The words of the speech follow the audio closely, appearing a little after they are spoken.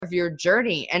of your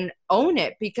journey and own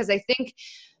it. Because I think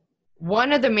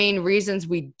one of the main reasons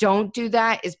we don't do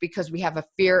that is because we have a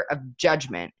fear of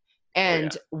judgment.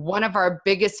 And one of our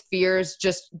biggest fears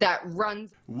just that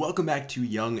runs. Welcome back to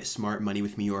Young Smart Money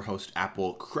with me, your host,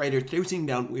 Apple Kreider. Today we're sitting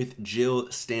down with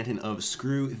Jill Stanton of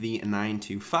Screw the 9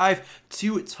 to 5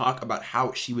 to talk about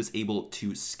how she was able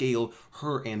to scale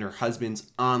her and her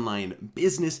husband's online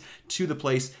business to the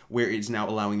place where it is now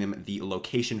allowing them the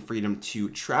location freedom to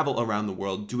travel around the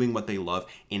world, doing what they love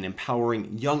and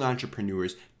empowering young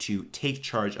entrepreneurs to take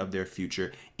charge of their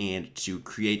future and to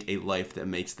create a life that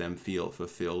makes them feel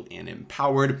fulfilled and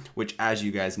empowered, which, as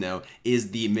you guys know, is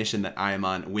the mission that I am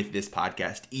on with this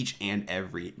podcast each and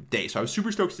every day. So I was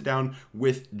super stoked to sit down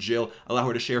with Jill, allow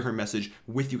her to share her message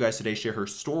with you guys today, share her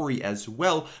story as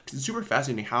well, because it's super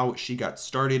fascinating how she got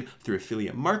started through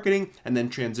affiliate marketing and then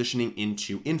transitioning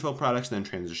into info products, and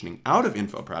then transitioning out of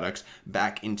info products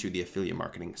back into the affiliate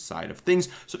marketing side of things.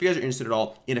 So if you guys are interested at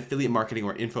all in affiliate marketing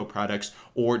or info products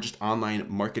or just online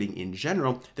marketing in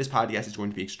general, this podcast is going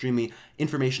to be extremely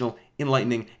informational,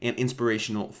 enlightening, and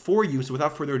inspirational for you. So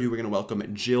without further ado, we're going to welcome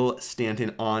Jill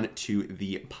Stanton on to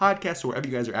the podcast. So wherever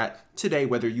you guys are at today,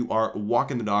 whether you are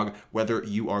walking the dog, whether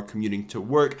you are commuting to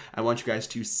work, I want you guys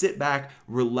to sit back,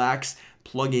 relax,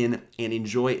 plug in, and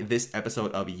enjoy this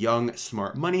episode of Young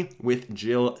Smart Money with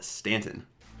Jill Stanton.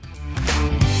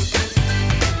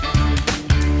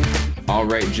 All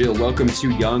right, Jill, welcome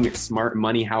to Young Smart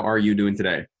Money. How are you doing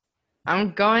today?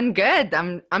 I'm going good.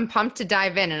 I'm pumped to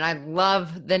dive in, and I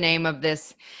love the name of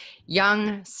this,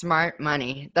 Young Smart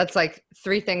Money. That's like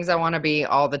 3 things I want to be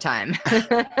all the time.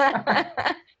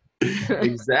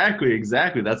 Exactly.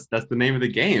 That's the name of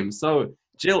the game. So,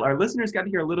 Jill, our listeners got to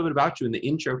hear a little bit about you in the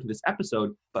intro to this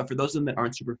episode, but for those of them that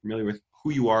aren't super familiar with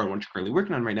who you are and what you're currently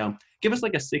working on right now, give us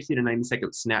like a 60 to 90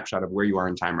 second snapshot of where you are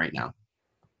in time right now.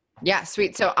 Yeah,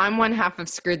 sweet. So I'm one half of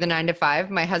Screw the 9 to 5.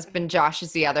 My husband, Josh,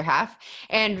 is the other half.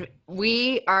 And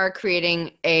we are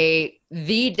creating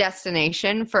the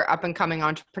destination for up and coming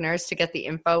entrepreneurs to get the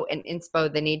info and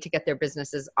inspo they need to get their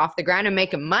businesses off the ground and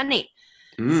making money.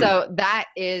 So that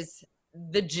is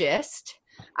the gist.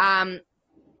 And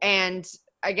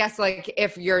I guess like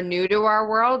if you're new to our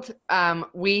world,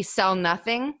 we sell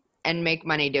nothing and make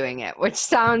money doing it, which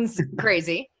sounds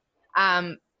crazy.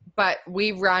 But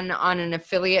we run on an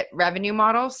affiliate revenue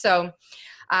model. So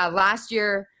last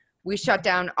year, we shut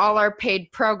down all our paid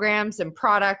programs and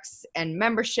products and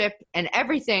membership and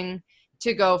everything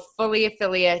to go fully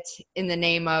affiliate in the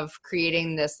name of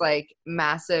creating this like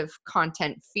massive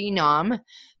content phenom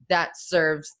that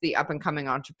serves the up and coming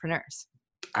entrepreneurs.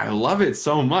 I love it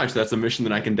so much. That's a mission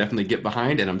that I can definitely get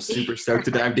behind, and I'm super stoked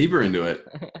to dive deeper into it.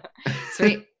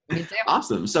 Sweet. Me too.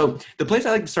 Awesome. So the place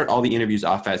I like to start all the interviews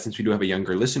off at, since we do have a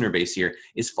younger listener base here,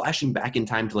 is flashing back in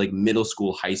time to like middle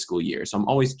school, high school years. So I'm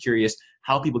always curious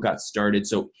how people got started.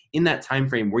 So in that time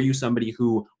frame, were you somebody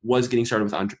who was getting started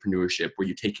with entrepreneurship? Were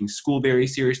you taking school very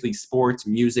seriously, sports,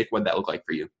 music? What did that look like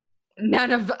for you?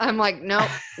 I'm like, no.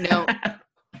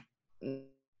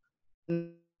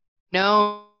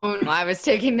 I was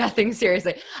taking nothing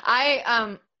seriously.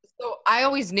 So I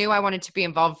always knew I wanted to be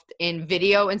involved in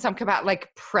video in some capacity,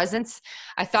 like presence.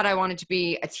 I thought I wanted to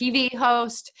be a TV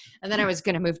host, and then I was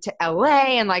going to move to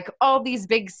LA and like all these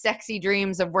big sexy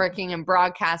dreams of working in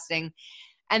broadcasting.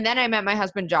 And then I met my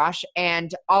husband, Josh,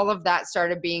 and all of that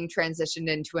started being transitioned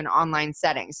into an online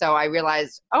setting. So I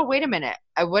realized, oh, wait a minute.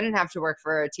 I wouldn't have to work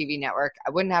for a TV network. I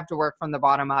wouldn't have to work from the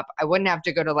bottom up. I wouldn't have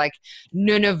to go to like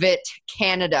Nunavut,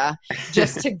 Canada,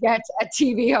 just to get a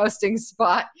TV hosting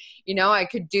spot. You know, I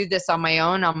could do this on my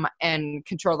own and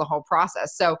control the whole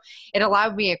process. So it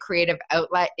allowed me a creative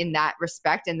outlet in that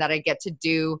respect, and that I get to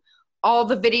do all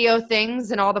the video things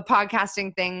and all the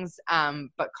podcasting things,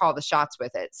 but call the shots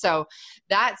with it. So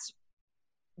that's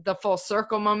the full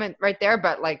circle moment right there.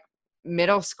 But like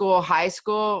middle school, high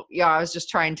school, yeah, I was just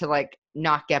trying to like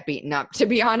not get beaten up, to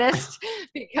be honest,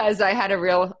 because I had a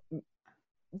real,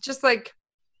 just like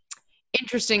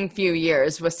interesting few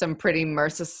years with some pretty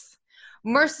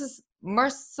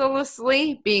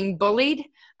mercilessly being bullied.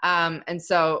 And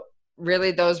so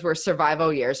really those were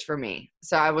survival years for me.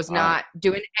 So I was not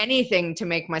doing anything to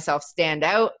make myself stand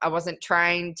out. I wasn't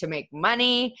trying to make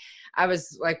money. I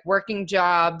was like working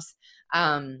jobs.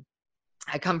 I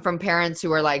come from parents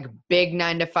who are like big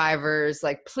 9-to-5ers,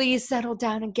 like, please settle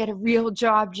down and get a real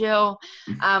job, Jill.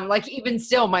 Like even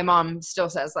still, my mom still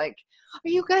says like, are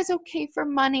you guys okay for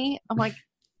money? I'm like,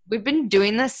 we've been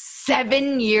doing this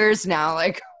 7 years now.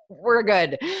 Like we're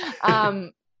good.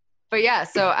 But yeah,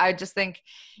 so I just think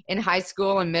in high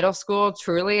school and middle school,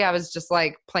 truly, I was just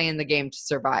like playing the game to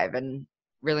survive. And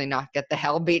really not get the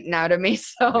hell beaten out of me.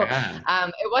 So Yeah.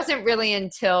 it wasn't really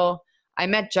until I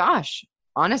met Josh.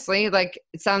 Honestly, like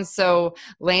it sounds so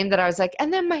lame that I was like,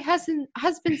 and then my husband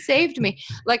saved me.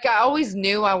 Like I always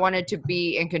knew I wanted to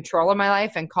be in control of my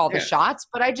life and call the Yeah. shots,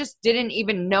 but I just didn't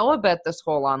even know about this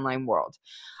whole online world.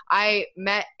 I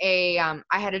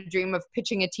had a dream of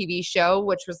pitching a TV show,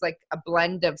 which was like a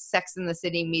blend of Sex and the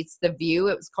City meets The View.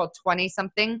 It was called 20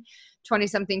 something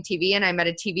TV. And I met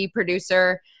a TV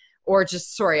producer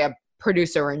a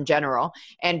producer in general,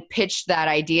 and pitched that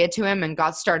idea to him and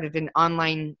got started in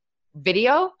online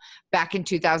video back in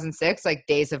 2006, like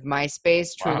days of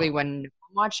MySpace, truly Wow. when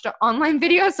watched online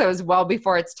videos. So it was well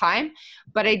before its time,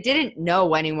 but I didn't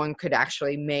know anyone could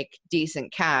actually make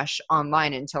decent cash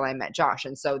online until I met Josh.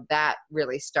 And so that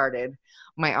really started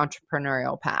my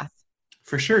entrepreneurial path.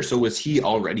 For sure. So was he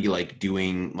already like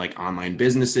doing like online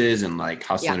businesses and like Yeah.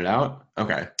 hustling it out?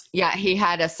 Okay. Yeah, he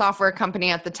had a software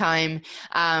company at the time.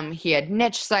 He had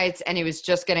niche sites, and he was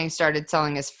just getting started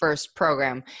selling his first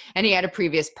program. And he had a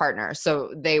previous partner,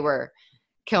 so they were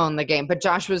killing the game. But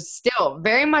Josh was still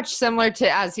very much similar to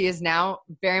as he is now,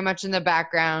 very much in the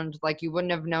background. Like you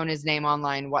wouldn't have known his name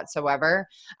online whatsoever.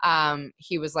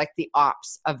 He was like the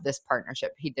ops of this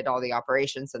partnership. He did all the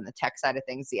operations and the tech side of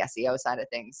things, the SEO side of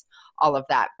things, all of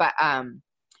that. But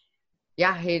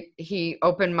yeah, he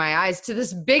opened my eyes to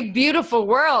this big, beautiful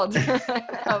world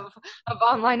of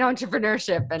online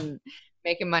entrepreneurship and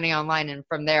making money online. And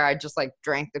from there, I just like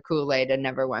drank the Kool-Aid and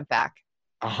never went back.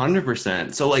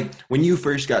 100%. So like when you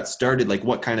first got started, like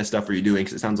what kind of stuff were you doing?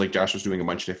 Because it sounds like Josh was doing a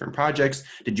bunch of different projects.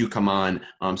 Did you come on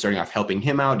starting off helping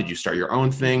him out? Did you start your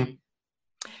own thing?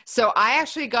 So I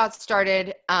actually got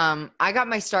started. I got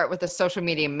my start with a social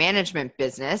media management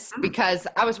business because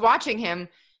I was watching him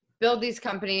build these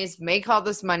companies, make all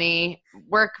this money,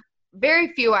 work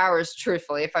very few hours,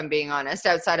 truthfully, if I'm being honest,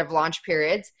 outside of launch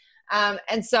periods.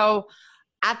 And so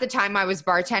at the time I was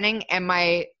bartending, and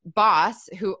my boss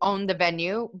who owned the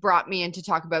venue brought me in to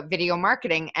talk about video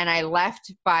marketing. And I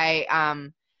left by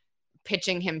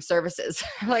pitching him services.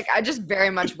 Like I just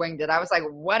very much winged it. I was like,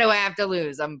 what do I have to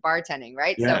lose? I'm bartending,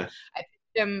 right? Yeah. So I pitched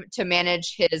him to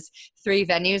manage his 3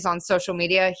 venues on social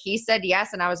media. He said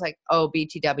yes. And I was like, oh,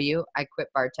 BTW, I quit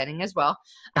bartending as well.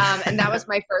 And that was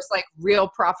my first like real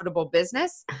profitable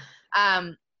business.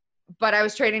 But I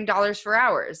was trading dollars for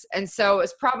hours. And so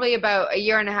it's probably about 1.5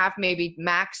 years, maybe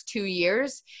max 2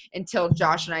 years, until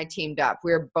Josh and I teamed up.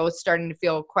 We were both starting to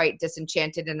feel quite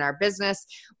disenchanted in our business.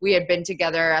 We had been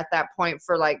together at that point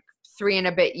for like 3 and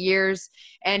a bit years.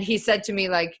 And he said to me,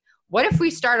 like, what if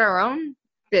we start our own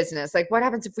business? Like, what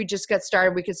happens if we just get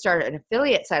started? We could start an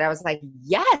affiliate site. I was like,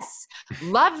 yes,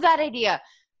 love that idea.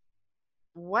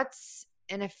 What's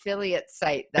an affiliate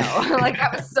site though? Like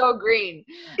I was so green.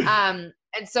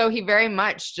 And so he very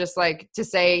much, just like to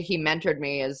say he mentored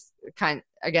me is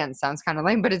again, sounds kind of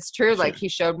lame, but it's true. Sure. Like he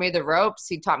showed me the ropes.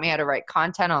 He taught me how to write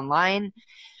content online.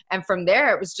 And from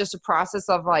there, it was just a process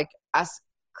of like us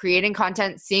creating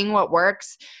content, seeing what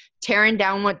works, tearing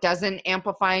down what doesn't,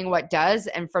 amplifying what does.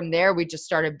 And from there, we just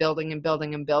started building and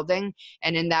building and building.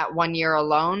 And in that 1 year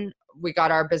alone, we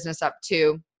got our business up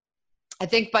to, I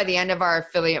think by the end of our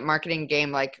affiliate marketing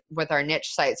game, like with our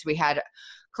niche sites, we had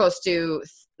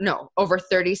over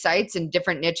 30 sites in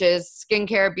different niches: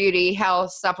 skincare, beauty,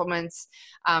 health, supplements,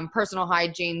 personal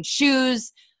hygiene,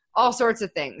 shoes, all sorts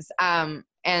of things.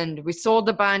 And we sold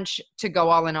a bunch to go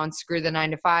all in on Screw the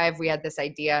 9 to 5. We had this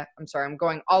idea. I'm sorry, I'm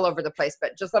going all over the place,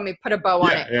 but just let me put a bow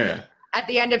on it. Yeah. At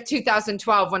the end of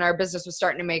 2012, when our business was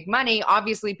starting to make money,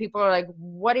 obviously people are like,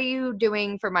 what are you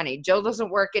doing for money? Jill doesn't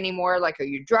work anymore. Like, are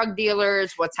you drug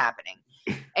dealers? What's happening?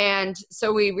 And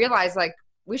so we realized, like,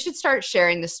 we should start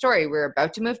sharing the story. We were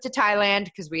about to move to Thailand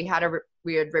because we had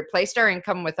replaced our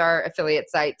income with our affiliate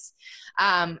sites.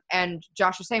 And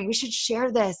Josh was saying, we should share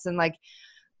this and like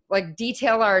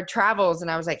detail our travels.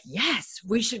 And I was like, yes,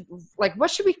 we should. Like,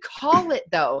 what should we call it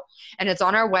though? And it's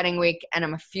on our wedding week, and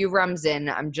I'm a few rums in.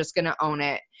 I'm just going to own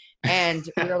it. And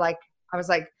we were like, I was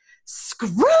like, screw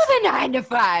the 9 to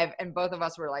 5. And both of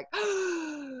us were like,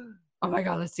 oh my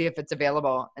God, let's see if it's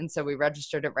available. And so we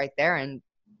registered it right there. And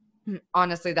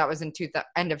honestly, that was in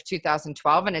end of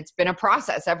 2012. And it's been a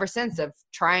process ever since of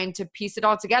trying to piece it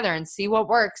all together and see what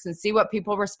works and see what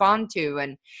people respond to,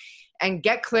 and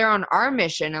get clear on our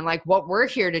mission and like what we're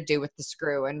here to do with the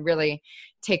Screw, and really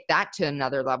take that to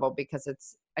another level, because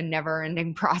it's a never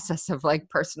ending process of like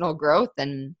personal growth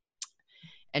and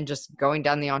just going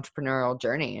down the entrepreneurial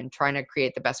journey and trying to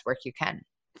create the best work you can.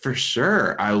 For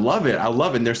sure. I love it.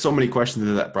 And there's so many questions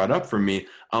that brought up for me.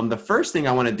 The first thing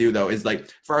I want to do though, is like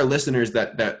for our listeners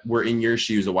that were in your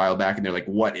shoes a while back and they're like,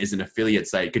 what is an affiliate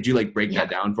site? Could you like break that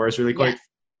down for us really quick?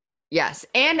 Yes.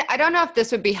 And I don't know if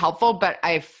this would be helpful, but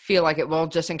I feel like it will,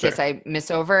 just in case Sure. I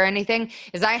miss over anything,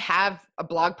 is I have a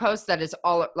blog post that is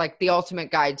all like the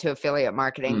ultimate guide to affiliate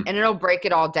marketing, Mm. and it'll break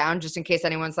it all down just in case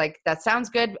anyone's like, that sounds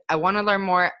good. I want to learn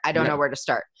more. I don't Yeah. know where to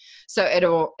start. So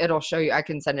it'll show you. I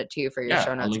can send it to you for your Yeah,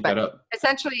 show I'll notes, link but that up.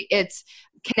 essentially it's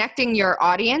connecting your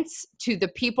audience to the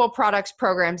people, products,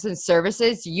 programs, and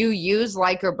services you use,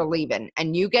 like, or believe in.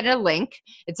 And you get a link.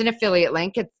 It's an affiliate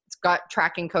link. It's got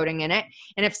tracking coding in it.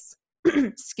 And if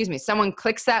excuse me, someone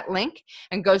clicks that link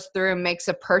and goes through and makes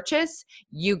a purchase,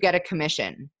 you get a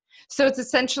commission. So it's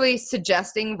essentially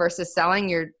suggesting versus selling.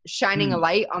 You're shining a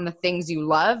light on the things you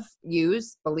love,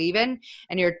 use, believe in,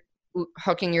 and you're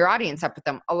hooking your audience up with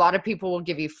them. A lot of people will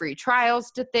give you free trials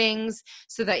to things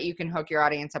so that you can hook your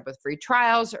audience up with free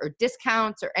trials or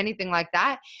discounts or anything like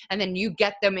that. And then you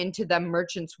get them into the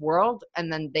merchant's world, and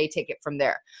then they take it from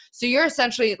there. So you're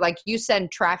essentially, like, you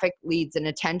send traffic, leads, and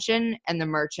attention, and the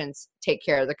merchants take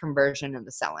care of the conversion and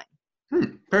the selling.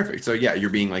 Perfect. So yeah, you're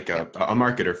being like a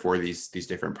marketer for these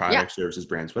different products, services,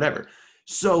 brands, whatever.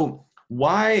 So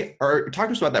talk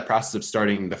to us about that process of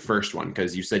starting the first one,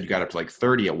 because you said you got up to like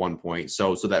 30 at one point.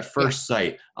 So that first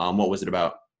site, what was it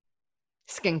about?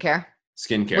 Skincare.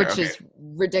 Skincare, which is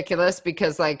ridiculous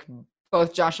because, like,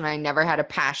 both Josh and I never had a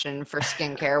passion for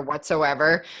skincare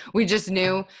whatsoever. We just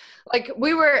knew, like,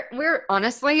 we're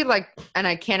honestly, like, and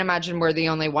I can't imagine we're the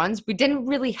only ones, we didn't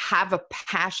really have a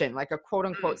passion, like a quote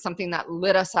unquote something that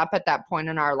lit us up at that point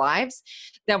in our lives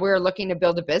that we were looking to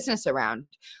build a business around.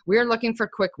 We were looking for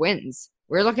quick wins.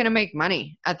 We were looking to make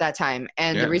money at that time.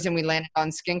 And the reason we landed on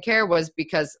skincare was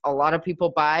because a lot of people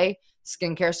buy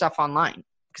skincare stuff online,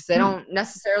 because they don't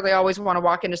necessarily always want to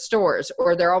walk into stores,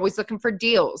 or they're always looking for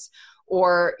deals,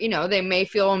 or, you know, they may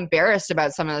feel embarrassed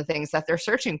about some of the things that they're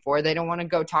searching for. They don't want to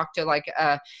go talk to like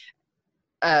a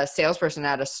salesperson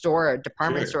at a store, a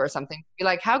department store or something. Be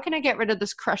like, how can I get rid of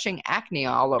this crushing acne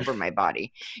all over my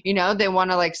body? You know, they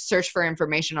want to like search for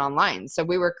information online. So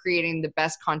we were creating the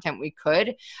best content we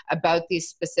could about these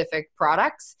specific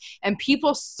products, and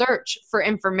people search for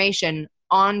information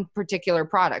on particular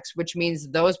products, which means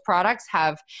those products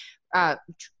have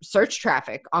search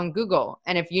traffic on Google.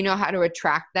 And if you know how to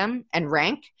attract them and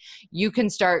rank, you can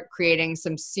start creating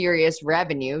some serious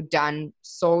revenue done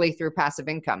solely through passive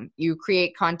income. You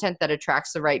create content that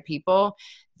attracts the right people.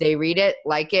 They read it,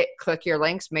 like it, click your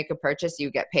links, make a purchase, you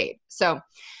get paid. So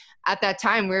at that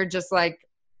time, we were just like,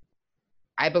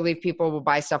 I believe people will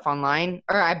buy stuff online,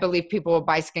 or I believe people will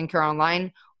buy skincare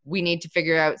online. We need to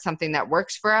figure out something that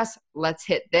works for us. Let's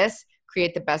hit this,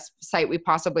 create the best site we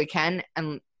possibly can,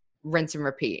 and rinse and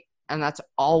repeat. And that's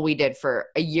all we did for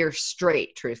a year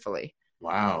straight, truthfully.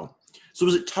 Wow. So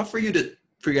was it tough for you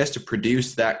guys to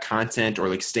produce that content or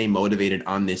like stay motivated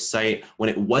on this site when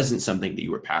it wasn't something that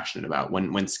you were passionate about, when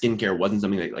skincare wasn't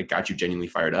something that like got you genuinely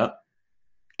fired up?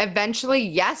 Eventually,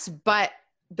 yes. But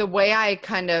the way I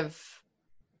kind of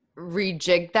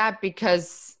rejigged that,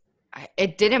 because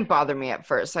it didn't bother me at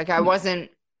first. Like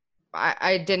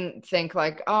I didn't think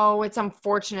like, oh, it's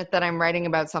unfortunate that I'm writing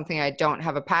about something I don't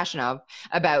have a passion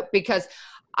about, because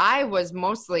I was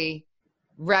mostly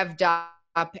revved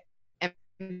up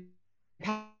and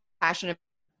passionate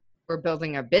for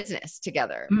building a business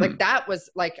together. Like that was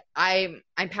like, I'm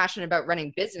passionate about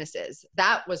running businesses.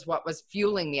 That was what was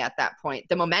fueling me at that point.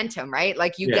 The momentum, right?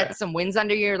 Like you get some wins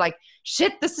under you, like,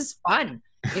 shit, this is fun.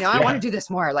 You know, I want to do this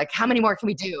more. Like, how many more can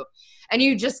we do? And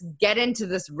you just get into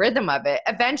this rhythm of it.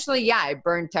 Eventually, I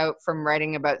burnt out from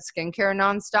writing about skincare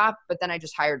nonstop, but then I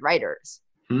just hired writers,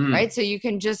 right? So you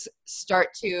can just start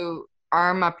to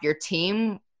arm up your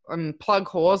team and plug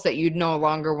holes that you'd no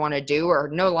longer want to do or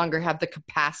no longer have the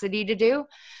capacity to do.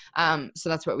 So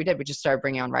that's what we did. We just started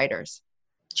bringing on writers.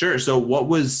 Sure. So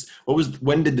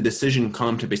when did the decision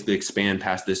come to basically expand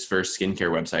past this first skincare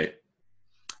website?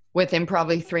 Within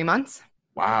probably 3 months.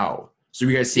 Wow. So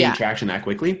you guys seeing traction that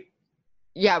quickly?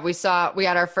 Yeah, we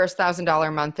had our first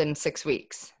 $1,000 month in 6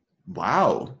 weeks.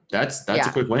 Wow. That's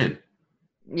a quick win.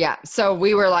 Yeah. So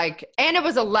we were like, and it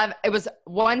was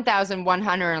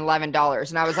 $1,111.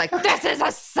 And I was like, this is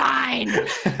a sign.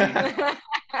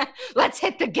 Let's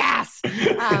hit the gas.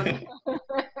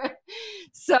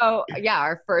 So yeah,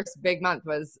 our first big month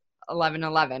was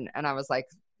 1111. And I was like,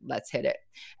 let's hit it.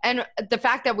 And the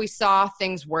fact that we saw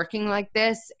things working like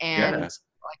this, and like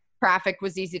traffic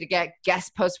was easy to get,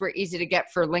 guest posts were easy to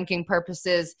get for linking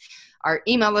purposes, our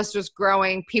email list was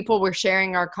growing, people were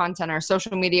sharing our content, our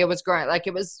social media was growing. Like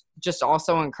it was just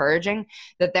also encouraging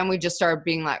that then we just started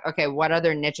being like, okay, what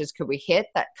other niches could we hit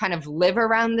that kind of live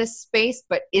around this space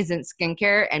but isn't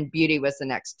skincare? And beauty was the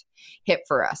next hit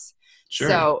for us. Sure.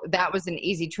 So that was an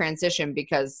easy transition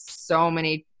because so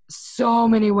many so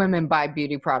many women buy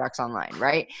beauty products online,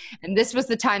 right? And this was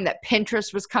the time that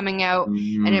Pinterest was coming out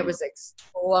and it was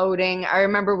exploding. I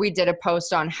remember we did a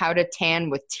post on how to tan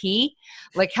with tea,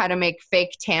 like how to make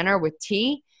fake tanner with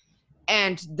tea.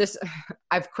 And this,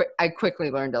 I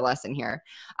quickly learned a lesson here.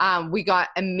 We got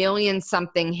 1 million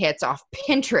something hits off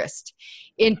Pinterest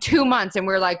in 2 months. And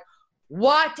we're like,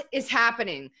 what is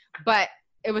happening? But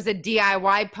it was a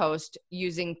DIY post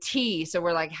using tea. So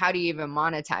we're like, how do you even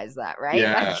monetize that, right?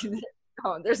 Yeah.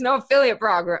 Like, there's no affiliate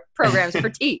programs for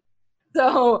tea.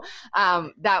 So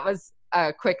that was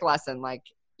a quick lesson. Like,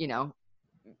 you know,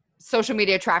 social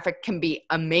media traffic can be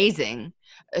amazing,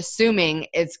 assuming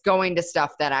it's going to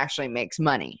stuff that actually makes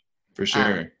money. For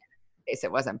sure. In case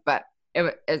it wasn't, but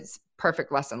it's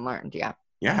perfect lesson learned. Yeah.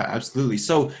 Yeah, absolutely.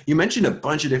 So you mentioned a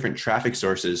bunch of different traffic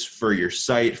sources for your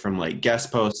site, from like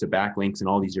guest posts to backlinks and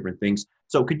all these different things.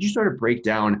 So could you sort of break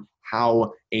down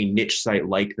how a niche site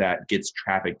like that gets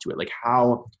traffic to it? Like,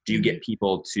 how do you get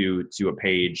people to a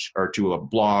page or to a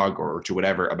blog or to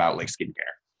whatever about like skincare?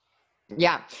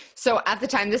 Yeah. So at the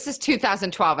time, this is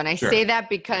 2012, and I say that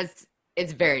because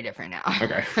it's very different now.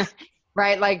 Okay.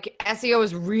 Right? Like SEO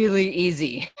was really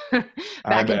easy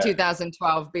back in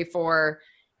 2012 before,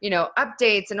 you know,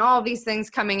 updates and all these things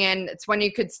coming in. It's when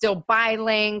you could still buy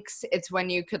links. It's when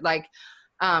you could like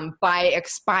buy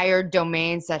expired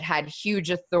domains that had huge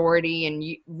authority and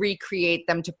you recreate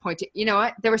them to point to, you know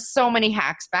what? There were so many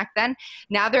hacks back then.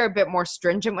 Now they're a bit more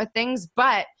stringent with things,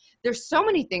 but there's so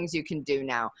many things you can do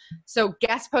now. So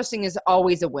guest posting is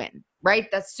always a win, right?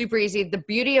 That's super easy. The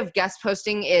beauty of guest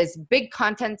posting is big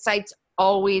content sites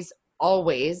always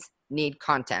need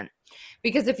content.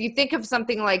 Because if you think of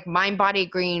something like Mind Body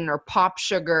Green or Pop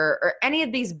Sugar or any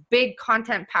of these big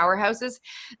content powerhouses,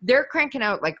 they're cranking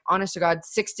out, like, honest to God,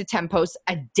 6 to 10 posts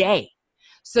a day.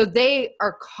 So they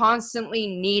are constantly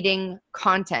needing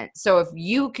content. So if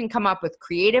you can come up with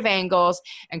creative angles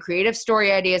and creative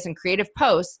story ideas and creative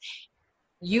posts,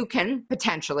 you can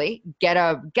potentially get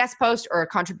a guest post or a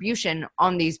contribution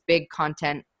on these big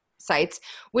content sites,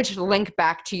 which link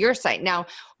back to your site. Now,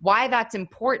 why that's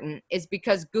important is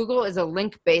because Google is a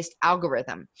link-based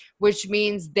algorithm, which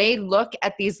means they look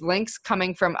at these links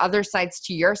coming from other sites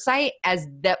to your site as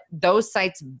those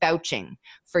sites vouching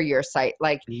for your site.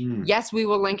 Like, yes, we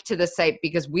will link to the site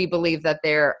because we believe that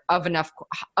they're of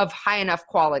high enough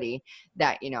quality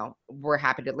that, you know, we're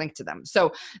happy to link to them.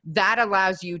 So that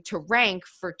allows you to rank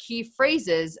for key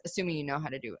phrases, assuming you know how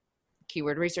to do it.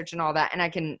 Keyword research and all that. And I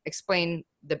can explain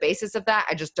the basis of that.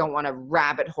 I just don't want to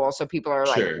rabbit hole. So people are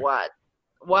like,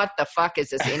 what the fuck is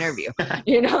this interview?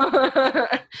 You know?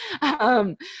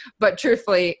 But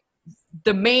truthfully,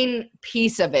 the main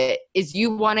piece of it is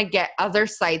you want to get other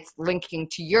sites linking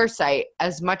to your site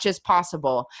as much as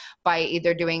possible by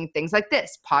either doing things like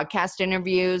this, podcast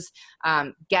interviews,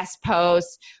 guest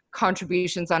posts,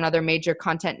 contributions on other major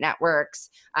content networks,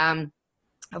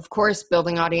 of course,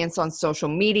 building audience on social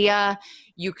media.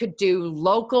 You could do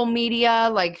local media,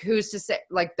 like who's to say,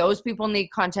 like those people need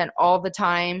content all the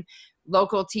time.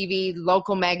 Local TV,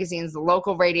 local magazines,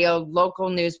 local radio, local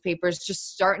newspapers,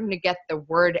 just starting to get the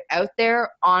word out there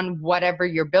on whatever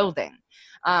you're building.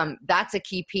 That's a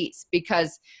key piece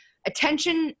because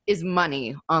attention is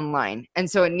money online. And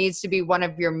so it needs to be one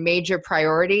of your major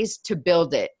priorities to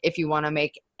build it if you want to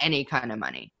make any kind of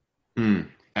money.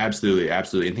 Absolutely.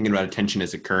 Absolutely. And thinking about attention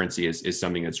as a currency is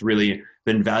something that's really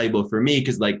been valuable for me.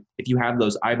 Cause like, if you have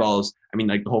those eyeballs, I mean,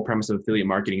 like the whole premise of affiliate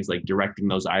marketing is like directing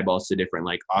those eyeballs to different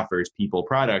like offers, people,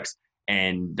 products.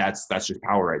 And that's just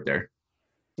power right there.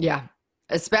 Yeah.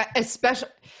 Especially.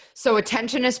 So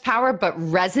attention is power, but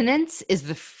resonance is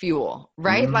the fuel,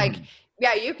 right? Like,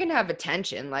 yeah, you can have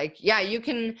attention. Like, yeah, you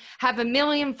can have 1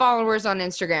 million followers on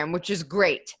Instagram, which is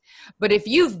great. But if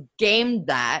you've gamed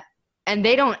that, and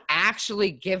they don't actually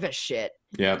give a shit,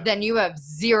 then you have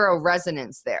zero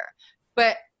resonance there.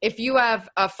 But if you have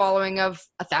a following of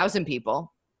 1,000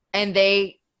 people and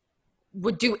they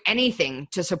would do anything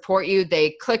to support you,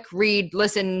 they click, read,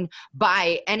 listen,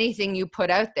 buy anything you put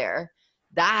out there,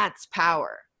 that's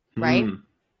power, right?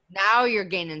 Now you're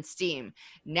gaining steam.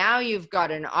 Now you've got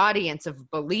an audience of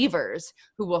believers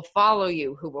who will follow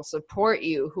you, who will support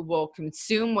you, who will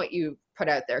consume what you put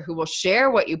out there, who will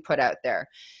share what you put out there.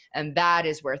 And that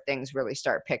is where things really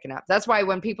start picking up. That's why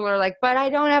when people are like, but I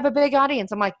don't have a big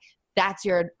audience, I'm like, that's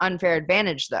your unfair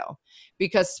advantage though,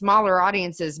 because smaller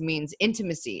audiences means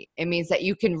intimacy. It means that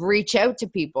you can reach out to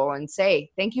people and say,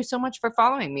 thank you so much for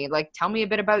following me. Like, tell me a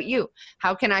bit about you.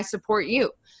 How can I support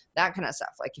you? That kind of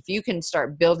stuff. Like, if you can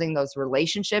start building those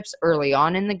relationships early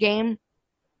on in the game,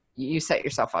 you set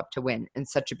yourself up to win in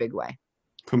such a big way.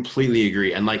 Completely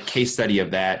agree. And like case study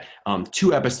of that,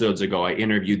 2 episodes ago, I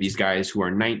interviewed these guys who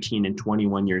are 19 and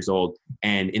 21 years old.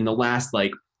 And in the last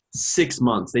like 6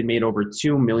 months, they made over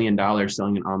 $2 million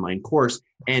selling an online course.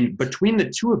 And between the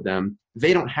two of them,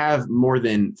 they don't have more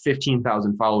than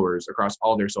 15,000 followers across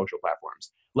all their social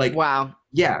platforms. Like, wow.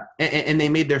 Yeah, and they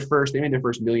made their first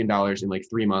 $1 million in like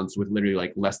 3 months with literally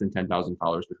like less than 10,000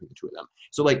 followers between the two of them.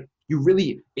 So like you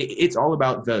really, it's all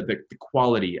about the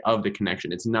quality of the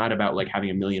connection. It's not about like having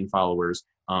 1 million followers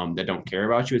that don't care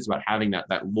about you. It's about having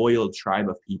that loyal tribe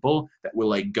of people that will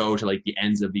like go to like the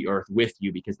ends of the earth with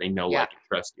you because they know, like, and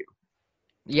trust you.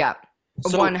 Yeah,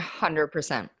 So,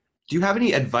 100%. Do you have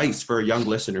any advice for a young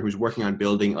listener who's working on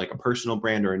building like a personal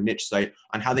brand or a niche site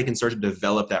on how they can start to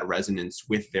develop that resonance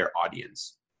with their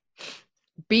audience?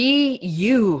 Be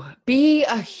you, be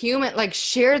a human, like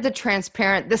share the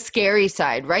transparent, the scary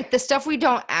side, right? The stuff we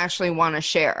don't actually want to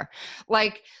share.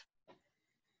 Like,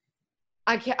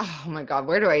 I can't, oh my God,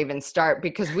 where do I even start?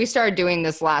 Because we started doing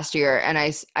this last year and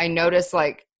I noticed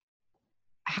like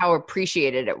how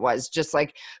appreciated it was, just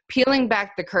like peeling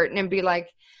back the curtain and be like,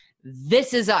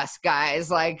 this is us,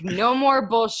 guys. Like, no more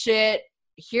bullshit.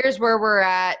 Here's where we're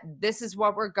at. This is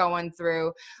what we're going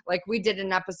through. Like, we did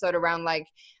an episode around like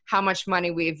how much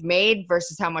money we've made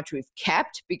versus how much we've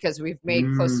kept, because we've made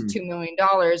close to $2 million,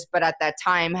 but at that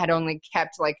time had only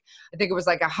kept like, I think it was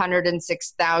like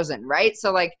 106,000, right?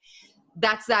 So like,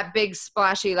 that's that big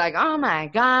splashy, like, oh my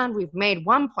God, we've made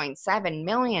 $1.7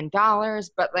 million,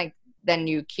 but like, then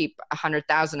you keep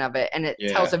 100,000 of it and it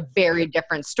tells a very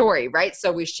different story, right?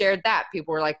 So we shared that.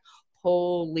 People were like,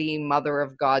 holy mother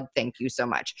of God, thank you so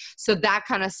much. So that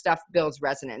kind of stuff builds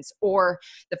resonance. Or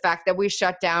the fact that we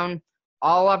shut down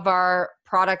all of our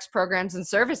products, programs, and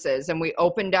services, and we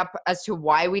opened up as to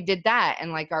why we did that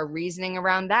and like our reasoning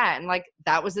around that. And like,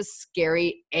 that was a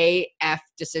scary AF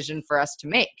decision for us to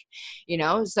make, you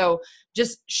know? So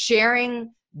just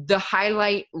sharing the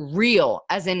highlight reel,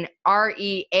 as in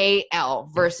REAL,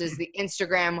 versus the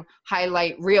Instagram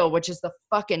highlight reel, which is the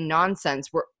fucking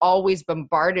nonsense we're always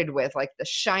bombarded with, like the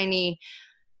shiny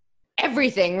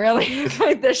everything, really,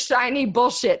 like the shiny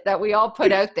bullshit that we all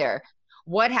put out there.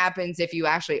 What happens if you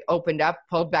actually opened up,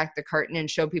 pulled back the curtain, and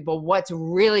showed people what's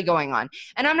really going on?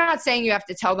 And I'm not saying you have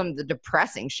to tell them the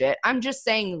depressing shit. I'm just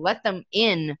saying let them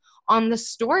in on the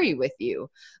story with you.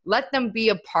 Let them be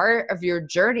a part of your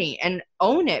journey and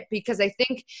own it, because I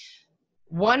think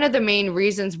one of the main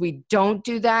reasons we don't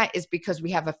do that is because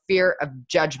we have a fear of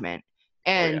judgment.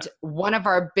 And one of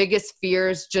our biggest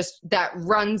fears, just that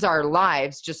runs our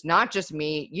lives, just not just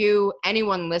me, you,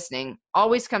 anyone listening,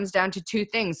 always comes down to two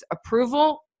things: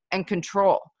 approval and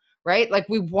control, right? Like,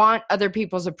 we want other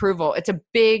people's approval. It's a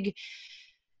big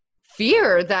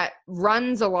fear that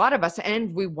runs a lot of us,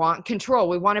 and we want control.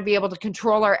 We want to be able to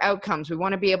control our outcomes. We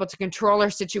want to be able to control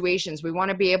our situations. We want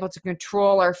to be able to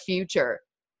control our future.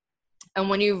 And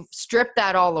when you strip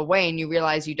that all away and you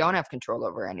realize you don't have control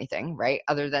over anything, right,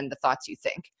 other than the thoughts you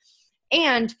think,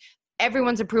 and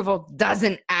everyone's approval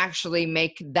doesn't actually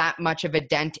make that much of a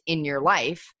dent in your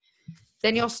life,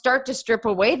 then you'll start to strip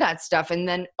away that stuff and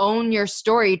then own your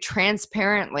story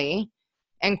transparently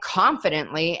and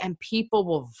confidently, and people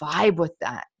will vibe with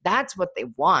that. That's what they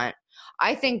want.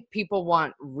 I think people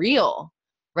want real,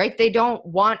 right? They don't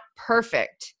want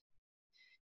perfect.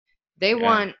 They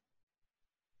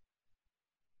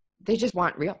just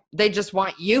want real. They just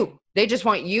want you. They just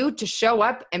want you to show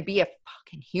up and be a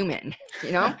fucking human,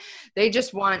 you know? They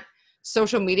just want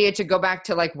social media to go back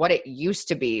to like what it used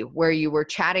to be, where you were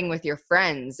chatting with your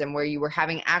friends and where you were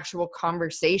having actual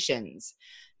conversations,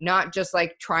 not just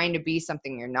like trying to be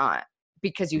something you're not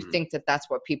because you think that that's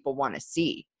what people want to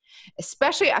see.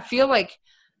 Especially, I feel like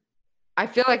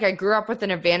I grew up with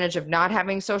an advantage of not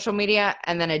having social media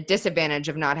and then a disadvantage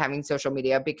of not having social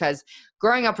media, because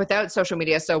growing up without social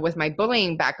media, so with my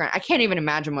bullying background, I can't even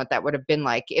imagine what that would have been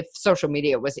like if social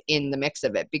media was in the mix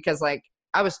of it, because like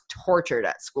I was tortured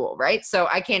at school, right? So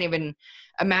I can't even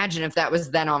imagine if that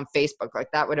was then on Facebook. Like,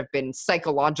 that would have been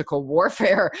psychological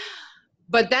warfare.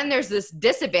 But then there's this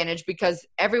disadvantage, because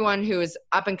everyone who is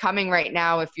up and coming right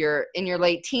now, if you're in your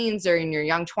late teens or in your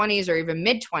young 20s or even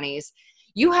mid 20s,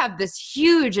 you have this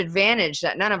huge advantage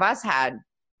that none of us had.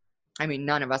 I mean,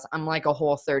 none of us. I'm like a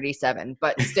whole 37,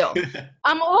 but still,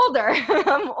 I'm older.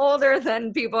 I'm older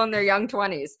than people in their young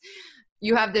 20s.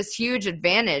 You have this huge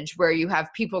advantage where you have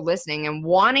people listening and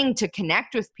wanting to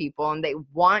connect with people, and they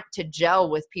want to gel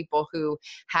with people who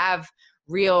have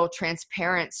real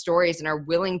transparent stories and are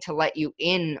willing to let you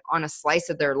in on a slice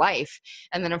of their life.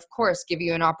 And then of course, give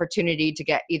you an opportunity to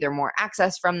get either more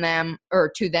access from them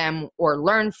or to them, or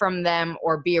learn from them,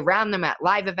 or be around them at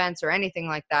live events or anything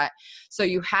like that. So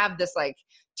you have this like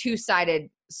two-sided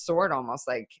sword, almost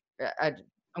like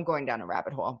I'm going down a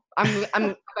rabbit hole. I'm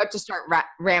about to start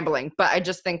rambling, but I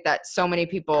just think that so many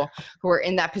people who are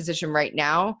in that position right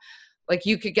now, like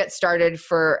you could get started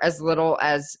for as little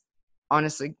as,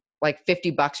 honestly, like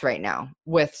 $50 right now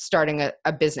with starting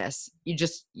a business. You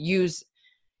just use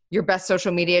your best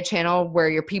social media channel where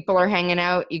your people are hanging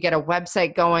out. You get a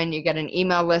website going, you get an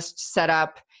email list set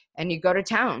up, and you go to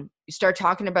town. You start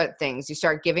talking about things. You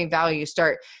start giving value. You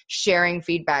start sharing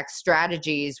feedback,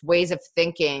 strategies, ways of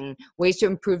thinking, ways to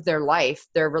improve their life,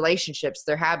 their relationships,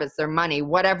 their habits, their money,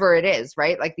 whatever it is,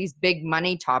 right? Like these big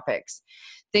money topics.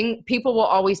 People will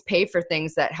always pay for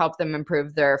things that help them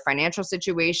improve their financial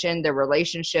situation, their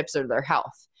relationships, or their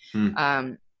health.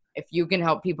 If you can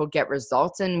help people get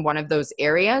results in one of those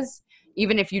areas,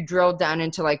 even if you drill down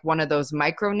into like one of those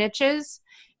micro niches,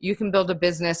 you can build a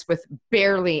business with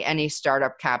barely any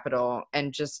startup capital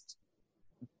and just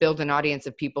build an audience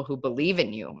of people who believe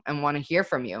in you and want to hear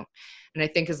from you. And I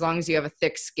think as long as you have a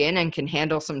thick skin and can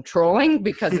handle some trolling,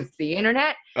 because it's the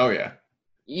internet. Oh yeah.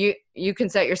 You can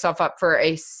set yourself up for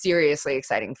a seriously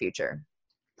exciting future.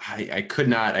 I could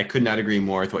not agree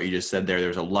more with what you just said there.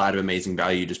 There's a lot of amazing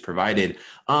value you just provided.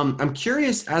 I'm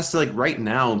curious as to like right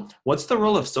now, what's the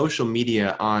role of social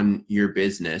media on your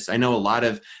business? I know a lot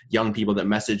of young people that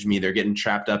message me, they're getting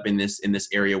trapped up in this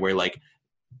area where like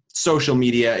social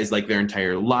media is like their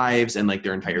entire lives and like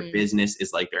their entire business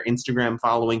is like their Instagram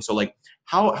following. So like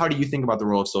how do you think about the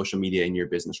role of social media in your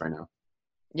business right now?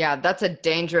 Yeah, that's a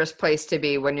dangerous place to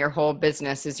be when your whole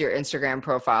business is your Instagram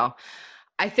profile.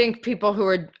 I think people who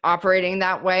are operating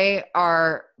that way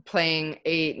are playing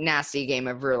a nasty game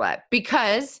of roulette,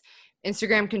 because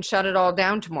Instagram can shut it all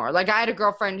down tomorrow. Like I had a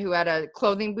girlfriend who had a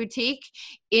clothing boutique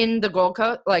in the Gold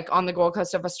Coast, like on the Gold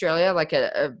Coast of Australia, like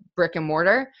a brick and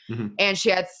mortar. And she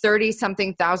had 30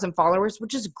 something thousand followers,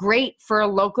 which is great for a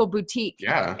local boutique.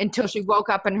 Yeah. Until she woke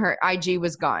up and her IG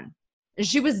was gone. And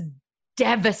she was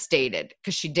devastated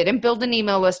because she didn't build an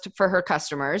email list for her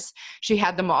customers. She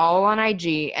had them all on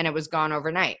IG and it was gone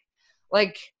overnight.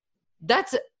 Like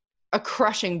that's a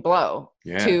crushing blow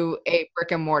to a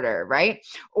brick and mortar, right?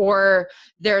 Or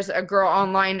there's a girl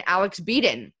online, Alex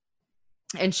Beaton,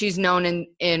 and she's known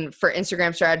in for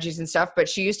Instagram strategies and stuff, but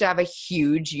she used to have a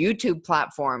huge YouTube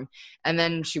platform. And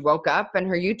then she woke up and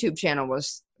her YouTube channel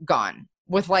was gone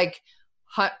with like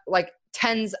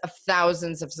tens of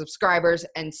thousands of subscribers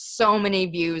and so many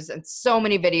views and so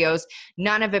many videos,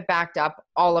 none of it backed up,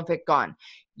 all of it gone.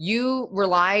 You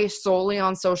rely solely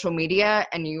on social media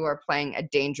and you are playing a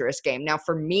dangerous game. Now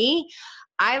for me,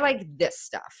 I like this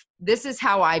stuff. This is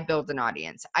how I build an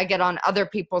audience. I get on other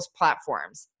people's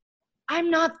platforms.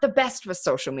 I'm not the best with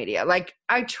social media. Like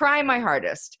I try my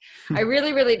hardest. I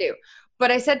really, really do. But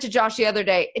I said to Josh the other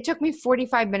day, it took me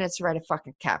 45 minutes to write a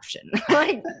fucking caption.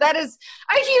 Like that is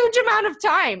a huge amount of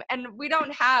time. And we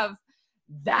don't have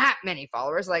that many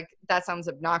followers. Like that sounds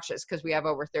obnoxious because we have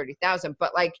over 30,000,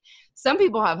 but like some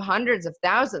people have hundreds of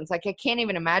thousands. Like I can't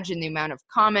even imagine the amount of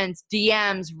comments,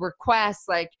 DMs, requests,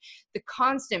 like the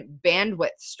constant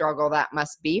bandwidth struggle that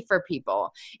must be for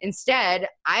people. Instead,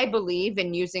 I believe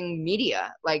in using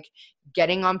media, like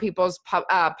getting on people's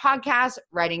podcasts,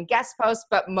 writing guest posts,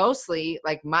 but mostly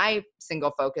like my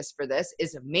single focus for this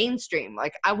is mainstream.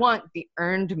 Like I want the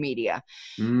earned media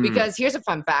because here's a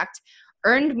fun fact.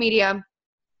 Earned media,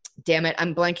 damn it,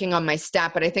 I'm blanking on my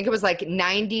stat, but I think it was like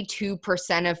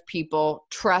 92% of people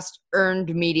trust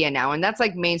earned media now. And that's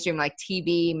like mainstream, like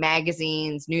TV,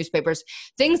 magazines, newspapers,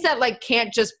 things that like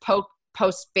can't just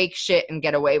post fake shit and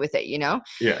get away with it, you know?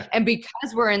 Yeah. And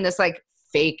because we're in this like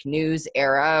fake news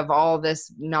era of all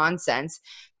this nonsense,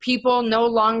 people no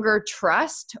longer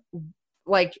trust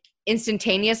like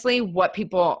instantaneously what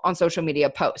people on social media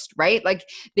post, right? Like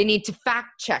they need to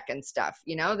fact check and stuff,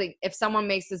 you know? If someone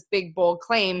makes this big bold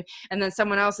claim and then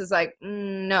someone else is like,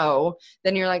 no,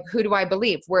 then you're like, who do I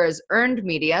believe? Whereas earned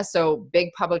media, so big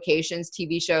publications,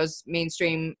 TV shows,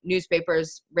 mainstream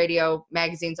newspapers, radio,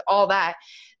 magazines, all that,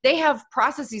 they have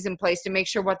processes in place to make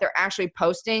sure what they're actually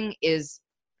posting is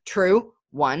true,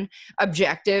 one,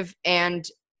 objective, and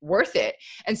worth it.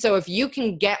 And so if you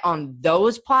can get on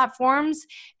those platforms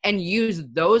and use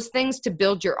those things to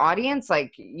build your audience,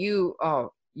 like you're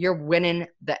winning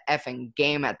the effing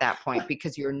game at that point,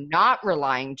 because you're not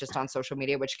relying just on social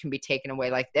media, which can be taken away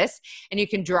like this. And you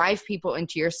can drive people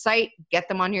into your site, get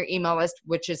them on your email list,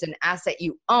 which is an asset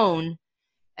you own,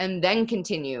 and then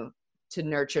continue to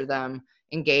nurture them,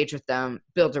 engage with them,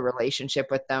 build a relationship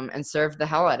with them, and serve the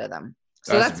hell out of them.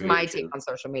 So that's my take on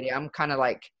social media. I'm kind of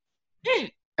like,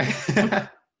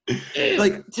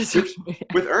 like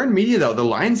with earned media though, the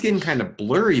line's getting kind of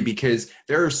blurry because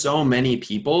there are so many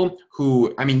people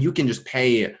who, I mean, you can just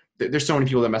pay. There's so many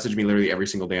people that message me literally every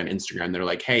single day on Instagram. They're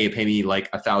like, hey, pay me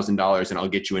like $1,000 and I'll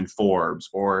get you in Forbes,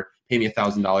 or pay me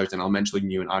 $1,000 and I'll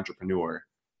mention you an entrepreneur.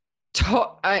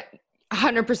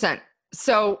 100%.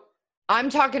 So I'm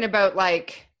talking about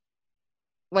like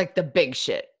the big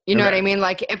shit. You know what I mean?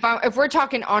 Like if we're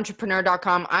talking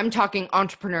entrepreneur.com, I'm talking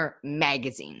Entrepreneur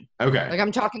Magazine. Okay. Like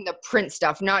I'm talking the print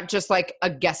stuff, not just like a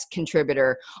guest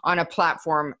contributor on a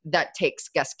platform that takes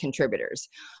guest contributors.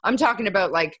 I'm talking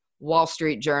about like Wall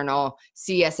Street Journal,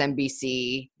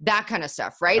 CSNBC, that kind of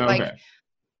stuff, right? Okay.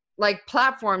 Like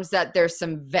platforms that there's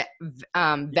some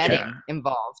vetting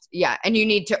involved. Yeah. And you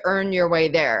need to earn your way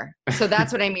there. So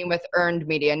that's what I mean with earned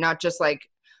media, not just like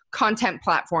content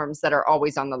platforms that are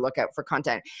always on the lookout for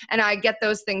content. And I get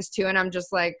those things too. And I'm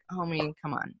just like, homie,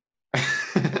 come on.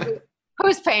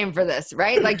 Who's paying for this,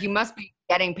 right? Like you must be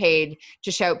getting paid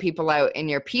to shout people out in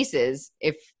your pieces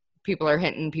if people are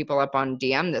hitting people up on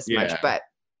DM this much. But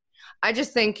I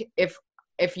just think if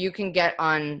you can get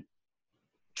on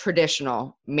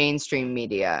traditional mainstream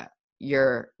media,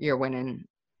 you're winning.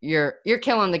 You're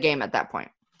killing the game at that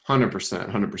point.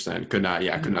 100%. Could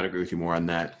not agree with you more on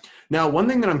that. Now, one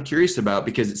thing that I'm curious about,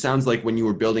 because it sounds like when you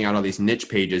were building out all these niche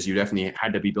pages, you definitely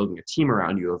had to be building a team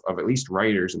around you of at least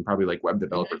writers and probably like web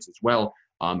developers as well,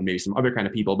 maybe some other kind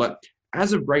of people. But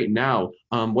as of right now,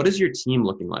 what is your team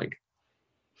looking like?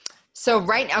 So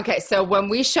when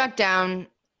we shut down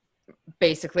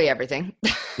basically everything,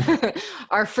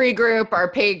 our free group,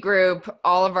 our paid group,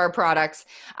 all of our products,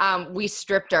 we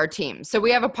stripped our team. So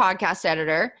we have a podcast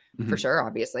editor. For sure,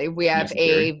 obviously. We have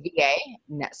a VA,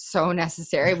 so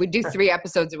necessary. We do 3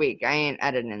 episodes a week. I ain't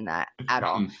editing that at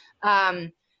all.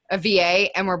 A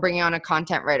VA, and we're bringing on a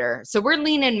content writer. So we're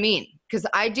lean and mean because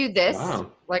I do this.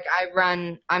 Wow. Like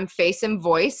I'm face and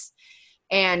voice,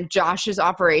 and Josh is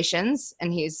operations,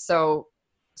 and he's so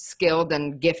skilled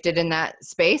and gifted in that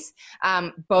space.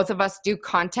 Both of us do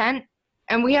content.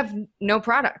 And we have no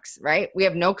products, right? We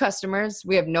have no customers.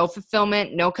 We have no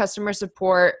fulfillment, no customer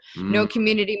support, no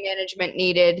community management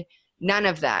needed, none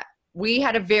of that. We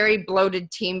had a very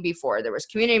bloated team before. There was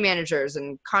community managers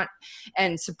and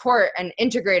support and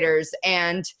integrators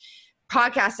and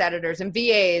podcast editors and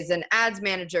VAs and ads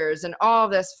managers and all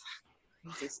this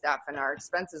crazy stuff. And our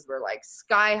expenses were like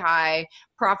sky high.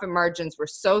 Profit margins were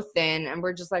so thin. And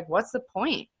we're just like, what's the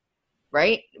point,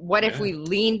 right? What if we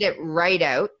leaned it right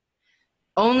out?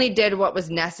 Only did what was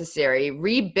necessary,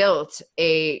 rebuilt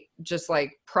a just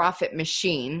like profit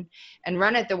machine and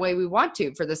run it the way we want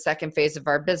to for the second phase of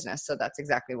our business. So that's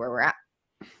exactly where we're at.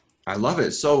 I love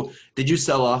it. So did you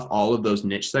sell off all of those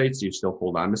niche sites? Do you still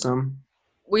hold on to some?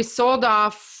 We sold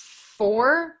off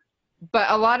 4,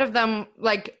 but a lot of them,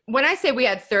 like when I say we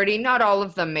had 30, not all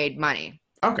of them made money.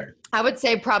 Okay. I would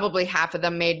say probably half of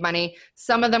them made money.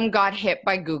 Some of them got hit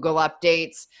by Google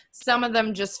updates. Some of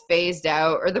them just phased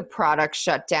out or the product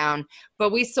shut down.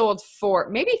 But we sold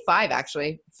 4, maybe 5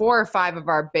 actually, 4 or 5 of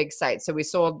our big sites. So we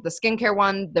sold the skincare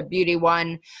one, the beauty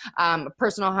one,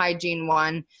 personal hygiene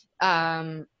one,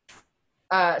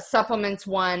 supplements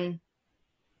one.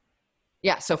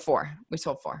 Yeah, so 4. We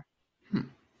sold 4.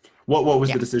 What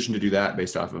was the decision to do that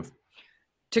based off of?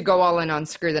 To go all in on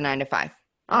Screw the 9 to 5.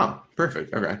 Oh,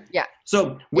 perfect. Okay. Yeah.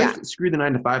 So with Screw the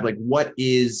 9 to 5, like what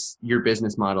is your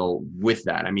business model with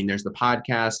that? I mean, there's the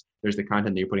podcast, there's the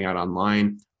content that you're putting out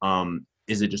online.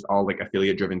 Is it just all like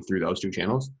affiliate driven through those 2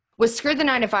 channels? With Screw the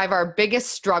 9 to 5, our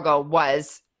biggest struggle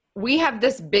was we have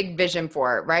this big vision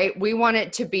for it, right? We want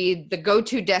it to be the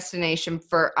go-to destination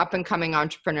for up and coming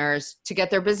entrepreneurs to get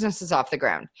their businesses off the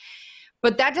ground.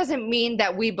 But that doesn't mean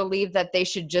that we believe that they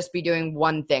should just be doing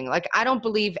one thing. Like, I don't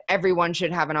believe everyone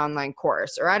should have an online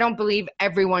course, or I don't believe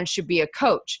everyone should be a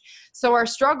coach. So our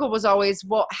struggle was always,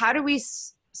 well, how do we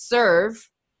serve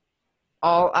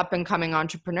all up and coming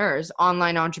entrepreneurs,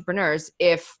 online entrepreneurs,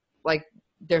 if like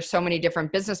there's so many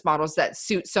different business models that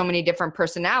suit so many different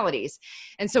personalities.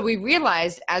 And so we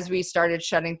realized as we started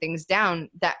shutting things down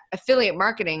that affiliate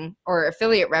marketing or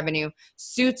affiliate revenue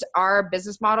suits our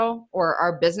business model or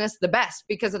our business the best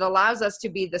because it allows us to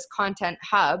be this content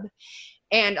hub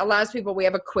and allows people, we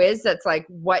have a quiz that's like,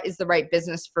 what is the right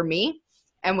business for me?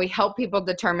 And we help people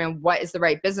determine what is the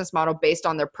right business model based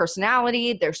on their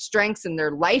personality, their strengths, and their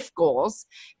life goals.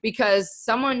 Because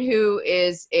someone who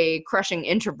is a crushing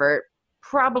introvert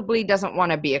probably doesn't want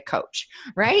to be a coach,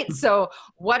 right? So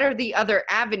what are the other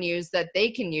avenues that they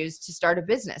can use to start a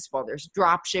business? Well, there's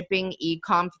drop shipping,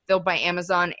 e-com, fulfilled by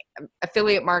Amazon,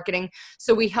 affiliate marketing.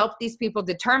 So we help these people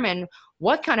determine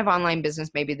what kind of online business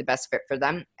may be the best fit for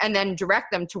them, and then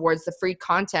direct them towards the free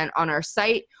content on our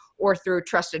site or through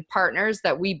trusted partners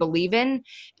that we believe in,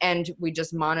 and we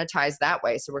just monetize that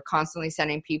way. So we're constantly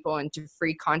sending people into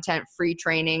free content, free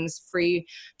trainings, free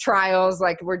trials.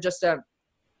 Like we're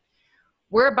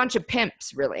a bunch of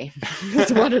pimps, really.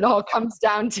 That's what it all comes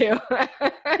down to.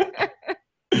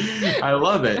 I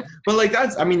love it. But like,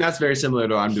 that's very similar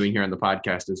to what I'm doing here on the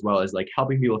podcast, as well as like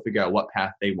helping people figure out what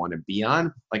path they want to be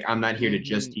on. Like, I'm not here to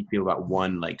just teach people about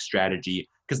one like strategy.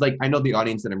 Cause like, I know the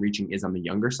audience that I'm reaching is on the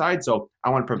younger side. So I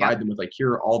want to provide them with like,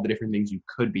 here are all the different things you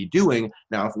could be doing.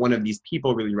 Now, if one of these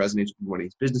people really resonates with you, one of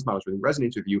these business models really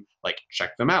resonates with you, like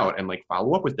check them out and like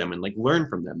follow up with them and like learn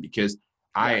from them. Because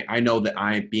I know that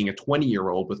I, being a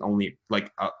 20-year-old with only like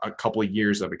a couple of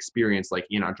years of experience, like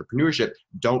in entrepreneurship,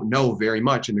 don't know very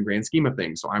much in the grand scheme of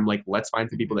things. So I'm like, let's find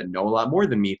some people that know a lot more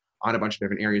than me on a bunch of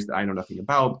different areas that I know nothing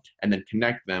about, and then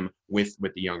connect them with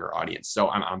the younger audience. So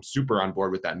I'm super on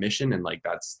board with that mission. And like,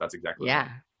 that's exactly right.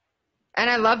 And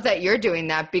I love that you're doing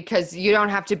that, because you don't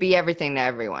have to be everything to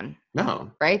everyone. No.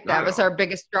 Right. That was our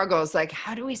biggest struggle. Is like,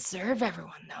 how do we serve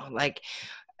everyone though? Like,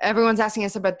 everyone's asking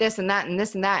us about this and that and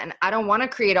this and that. And I don't want to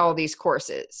create all these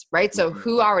courses, right? So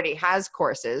who already has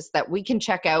courses that we can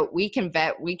check out, we can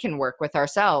vet, we can work with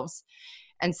ourselves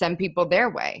and send people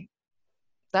their way.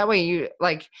 That way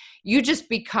you just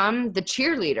become the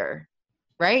cheerleader,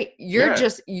 right? Your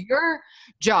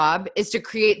job is to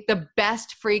create the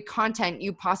best free content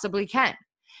you possibly can.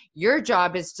 Your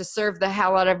job is to serve the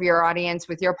hell out of your audience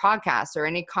with your podcast or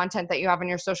any content that you have on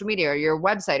your social media or your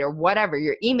website or whatever,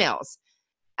 your emails.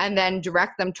 And then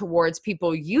direct them towards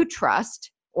people you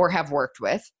trust or have worked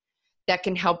with that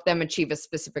can help them achieve a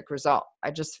specific result.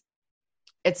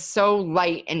 It's so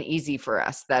light and easy for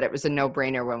us that it was a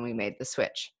no-brainer when we made the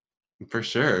switch. For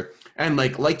sure. And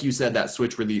like you said, that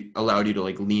switch really allowed you to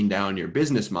like lean down your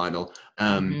business model.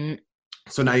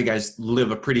 So now you guys live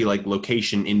a pretty like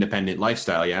location independent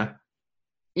lifestyle. Yeah.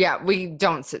 Yeah. We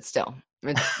don't sit still.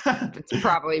 It's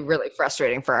probably really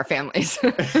frustrating for our families.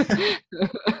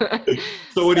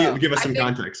 So what do you give us some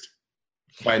context?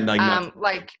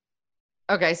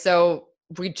 Okay, so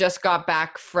we just got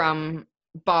back from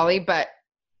Bali, but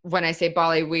when I say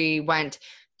Bali, we went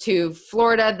to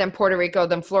Florida, then Puerto Rico,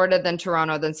 then Florida, then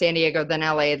Toronto, then San Diego, then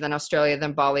LA, then Australia,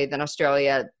 then Bali, then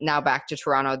Australia, now back to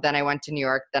Toronto. Then I went to New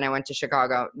York, then I went to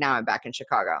Chicago. Now I'm back in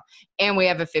Chicago. And we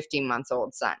have a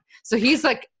 15-month-old son. So he's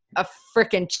like a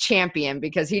freaking champion,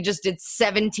 because he just did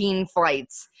 17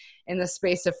 flights in the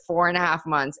space of 4.5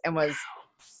 months and was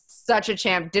such a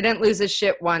champ. Didn't lose his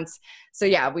shit once. So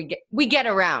yeah, we get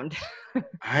around.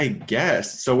 I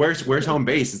guess. So where's home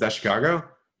base? Is that Chicago?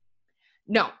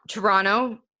 No,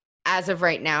 Toronto as of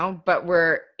right now, but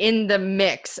we're in the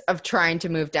mix of trying to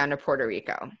move down to Puerto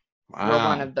Rico. Wow. We're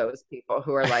one of those people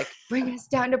who are like, bring us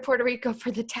down to Puerto Rico for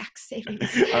the tax savings.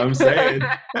 I'm saying.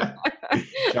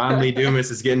 John Lee Dumas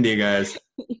is getting to you guys.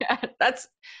 Yeah, that's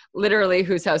literally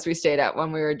whose house we stayed at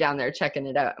when we were down there checking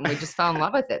it out. And we just fell in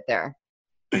love with it there.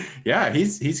 Yeah,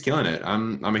 he's killing it.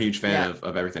 I'm a huge fan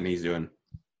of everything he's doing.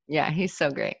 Yeah, he's so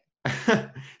great.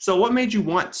 So what made you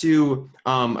want to,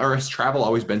 or has travel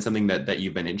always been something that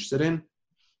you've been interested in?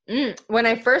 When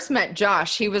I first met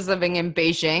Josh, he was living in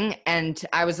Beijing and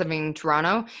I was living in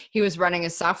Toronto. He was running a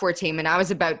software team and I was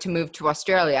about to move to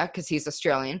Australia because he's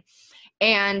Australian.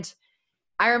 And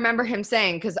I remember him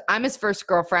saying, because I'm his first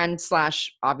girlfriend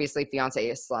 / obviously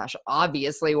fiance /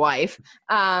 obviously wife.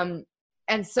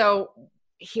 And so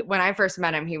when I first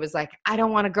met him, he was like, I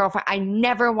don't want a girlfriend. I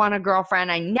never want a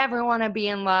girlfriend. I never want to be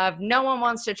in love. No one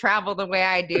wants to travel the way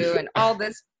I do and all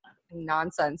this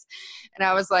nonsense. And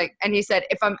I was like, and he said,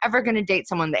 if I'm ever going to date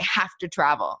someone, they have to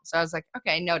travel. So I was like,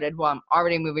 okay, noted. Well, I'm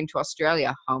already moving to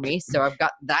Australia, homie. So I've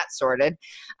got that sorted.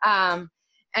 And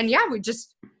yeah,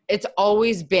 it's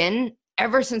always been,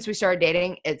 ever since we started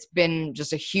dating, it's been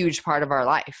just a huge part of our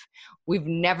life.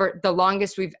 The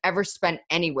longest we've ever spent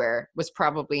anywhere was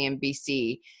probably in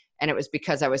BC. And it was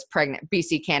because I was pregnant.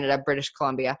 BC, Canada, British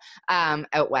Columbia,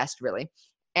 out west really.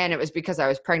 And it was because I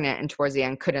was pregnant and towards the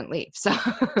end couldn't leave. So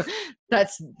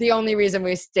that's the only reason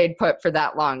we stayed put for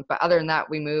that long. But other than that,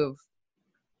 we move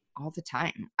all the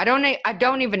time. I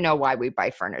don't even know why we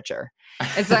buy furniture.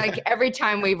 It's like every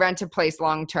time we rent a place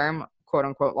long-term, quote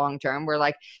unquote long-term, we're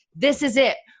like, this is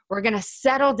it. We're going to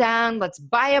settle down. Let's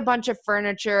buy a bunch of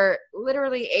furniture.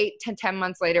 literally 8 to 10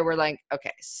 months later, we're like,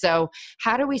 okay, so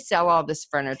how do we sell all this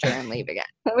furniture and leave again?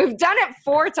 We've done it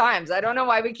 4 times. I don't know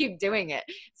why we keep doing it.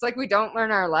 It's like we don't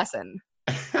learn our lesson.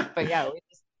 But yeah,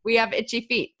 we have itchy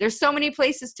feet. There's so many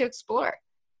places to explore.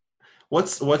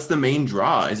 What's the main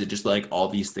draw? Is it just like all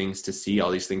these things to see,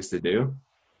 all these things to do?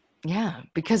 Yeah,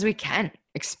 because we can.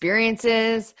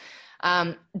 Experiences,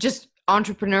 just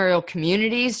entrepreneurial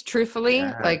communities, truthfully.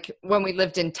 Yeah. Like when we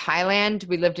lived in Thailand,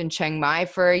 we lived in Chiang Mai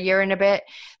for a year and a bit.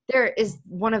 There is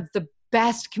one of the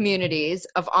best communities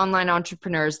of online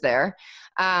entrepreneurs there.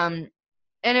 And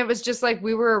it was just like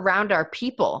we were around our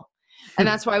people. And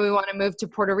that's why we want to move to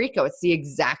Puerto Rico. It's the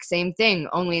exact same thing,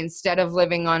 only instead of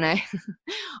living on a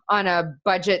on a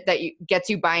budget that gets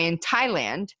you by in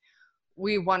Thailand,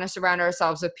 we want to surround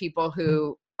ourselves with people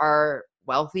who are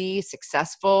wealthy,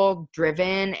 successful,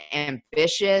 driven,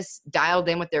 ambitious, dialed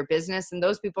in with their business. And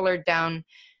those people are down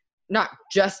not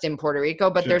just in Puerto Rico,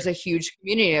 but there's a huge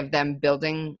community of them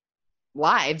building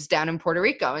lives down in Puerto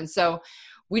Rico. And so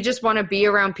we just want to be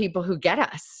around people who get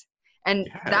us. And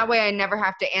that way I never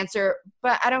have to answer,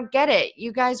 but I don't get it.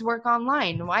 You guys work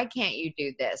online. Why can't you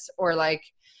do this? Or like,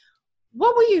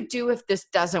 what will you do if this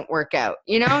doesn't work out?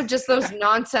 You know, just those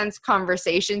nonsense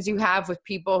conversations you have with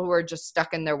people who are just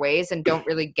stuck in their ways and don't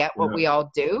really get what we all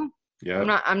do.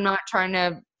 Yeah. I'm not trying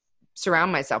to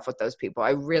surround myself with those people.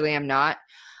 I really am not.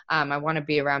 I want to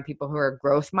be around people who are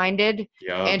growth minded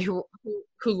and who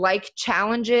like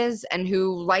challenges and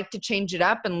who like to change it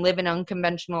up and live an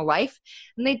unconventional life.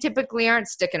 And they typically aren't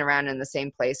sticking around in the same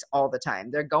place all the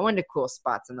time. They're going to cool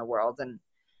spots in the world. And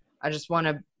I just want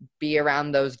to be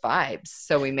around those vibes.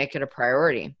 So we make it a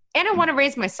priority. And I want to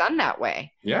raise my son that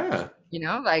way. Yeah. You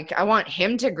know, like I want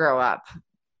him to grow up,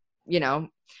 you know,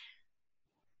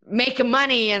 making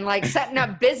money and like setting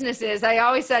up businesses. I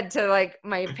always said to like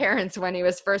my parents when he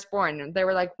was first born, they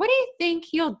were like, what do you think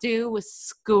he'll do with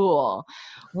school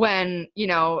when, you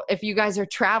know, if you guys are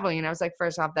traveling? And I was like,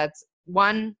 first off, that's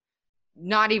one,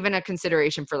 not even a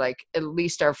consideration for like at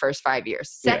least our first 5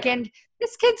 years. Second,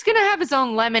 this kid's going to have his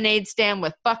own lemonade stand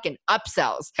with fucking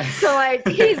upsells. So like,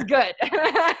 he's good.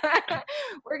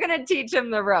 We're going to teach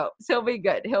him the ropes. He'll be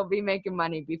good. He'll be making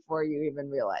money before you even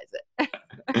realize it.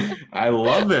 I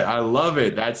love it. I love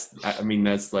it. That's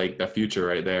like the future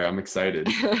right there. I'm excited.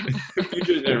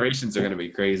 Future generations are going to be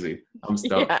crazy. I'm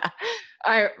stoked.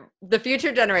 Yeah. The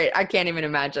future generation, I can't even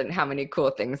imagine how many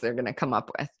cool things they're going to come up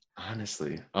with.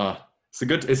 Honestly. It's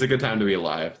a good time to be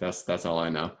alive. That's all I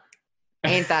know.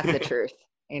 Ain't that the truth?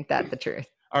 Ain't that the truth?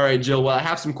 All right, Jill. Well, I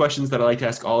have some questions that I like to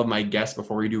ask all of my guests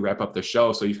before we do wrap up the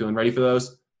show. So you feeling ready for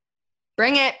those?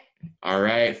 Bring it. All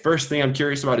right. First thing I'm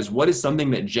curious about is what is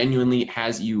something that genuinely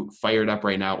has you fired up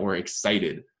right now or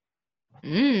excited?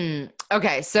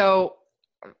 Okay. So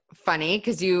funny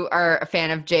because you are a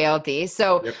fan of JLD.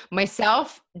 So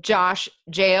myself, Josh,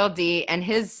 JLD, and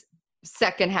his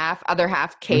other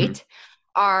half, Kate,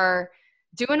 are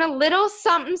doing a little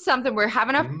something. We're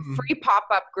having a free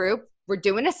pop-up group. We're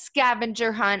doing a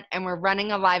scavenger hunt and we're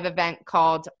running a live event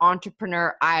called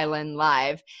Entrepreneur Island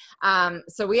Live.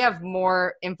 So we have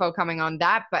more info coming on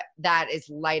that, but that is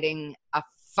lighting a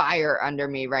fire under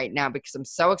me right now because I'm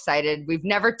so excited. We've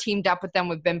never teamed up with them.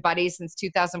 We've been buddies since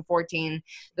 2014.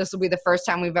 This will be the first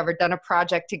time we've ever done a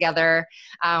project together.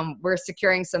 We're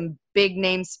securing some big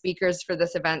name speakers for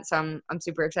this event. So I'm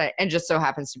super excited, and just so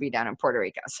happens to be down in Puerto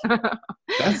Rico. So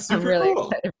that's super I'm really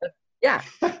cool.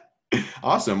 excited.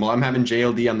 Awesome. Well, I'm having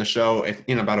JLD on the show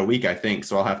in about a week, I think.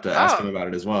 So I'll have to ask him about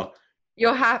it as well.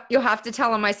 You'll have to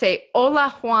tell him I say,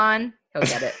 hola, Juan. He'll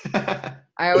get it.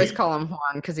 I always call him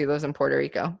Juan because he lives in Puerto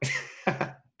Rico.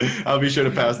 I'll be sure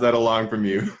to pass that along from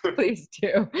you. Please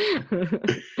do.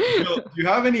 Do you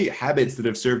have any habits that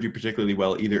have served you particularly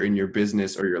well, either in your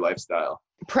business or your lifestyle?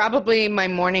 Probably my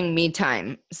morning me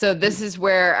time. So this is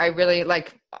where I really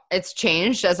it's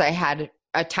changed as I had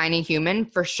a tiny human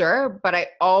for sure, but I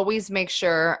always make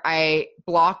sure I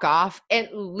block off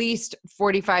at least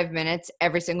 45 minutes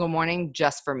every single morning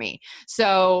just for me.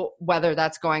 So whether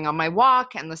that's going on my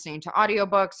walk and listening to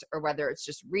audiobooks or whether it's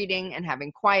just reading and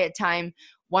having quiet time,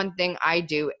 one thing I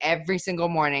do every single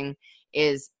morning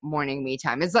is morning me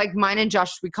time. It's like mine and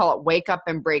Josh, we call it wake up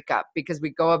and break up because we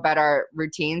go about our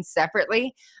routines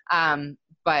separately.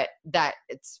 But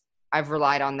I've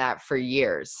relied on that for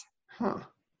years. Huh.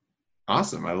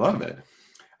 Awesome. I love it.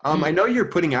 I know you're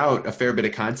putting out a fair bit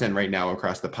of content right now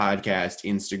across the podcast,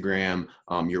 Instagram,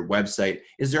 your website.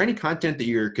 Is there any content that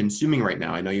you're consuming right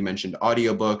now? I know you mentioned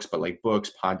audiobooks, but like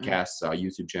books, podcasts,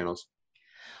 YouTube channels.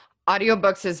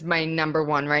 Audiobooks is my number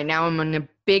one right now. I'm in a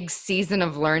big season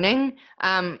of learning.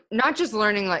 Not just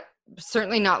learning like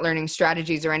certainly not learning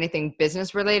strategies or anything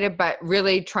business related, but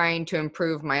really trying to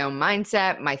improve my own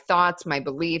mindset, my thoughts, my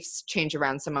beliefs, change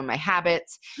around some of my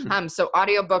habits. So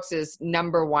audiobooks is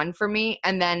number one for me.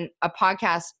 And then a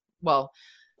podcast, well,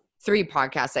 3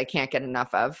 podcasts I can't get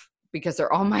enough of because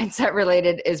they're all mindset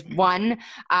related is one,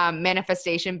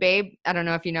 Manifestation Babe. I don't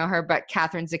know if you know her, but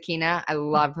Catherine Zakina, I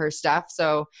love her stuff.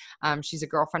 So she's a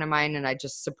girlfriend of mine and I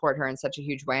just support her in such a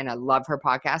huge way. And I love her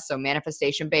podcast. So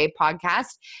Manifestation Babe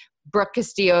podcast, Brooke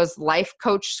Castillo's Life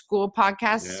Coach School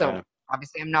podcast. Yeah. So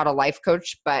obviously I'm not a life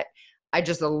coach, but I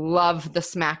just love the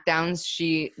smackdowns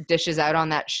she dishes out on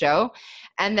that show.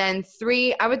 And then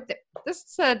 3, this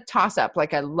is a toss up.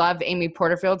 Like I love Amy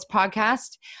Porterfield's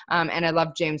podcast and I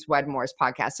love James Wedmore's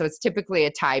podcast. So it's typically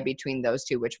a tie between those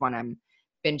 2, which one I'm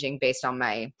binging based on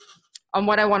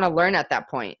what I want to learn at that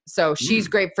point. So she's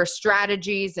great for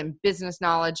strategies and business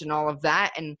knowledge and all of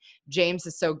that. And James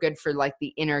is so good for like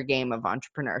the inner game of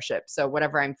entrepreneurship. So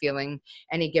whatever I'm feeling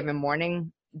any given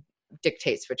morning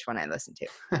dictates which one I listen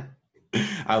to.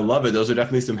 I love it. Those are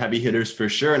definitely some heavy hitters for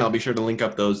sure. And I'll be sure to link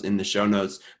up those in the show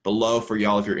notes below for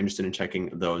y'all if you're interested in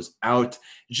checking those out.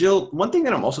 Jill, one thing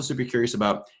that I'm also super curious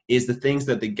about is the things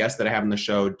that the guests that I have on the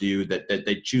show do that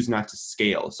they choose not to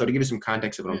scale. So to give you some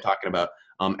context of what I'm talking about,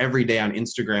 every day on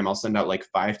Instagram, I'll send out like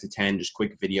 5 to 10 just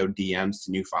quick video DMs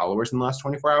to new followers in the last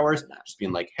 24 hours. Just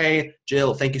being like, hey,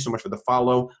 Jill, thank you so much for the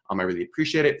follow. I really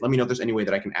appreciate it. Let me know if there's any way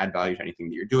that I can add value to anything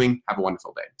that you're doing. Have a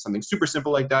wonderful day. Something super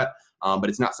simple like that. But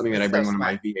it's not something that I bring one of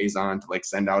my VAs on to like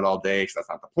send out all day because that's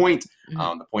not the point.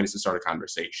 The point is to start a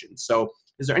conversation. So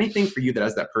is there anything for you that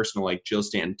has that personal like Jill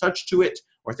Stanton touch to it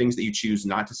or things that you choose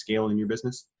not to scale in your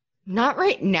business? Not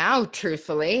now,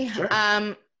 truthfully.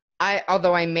 Sure.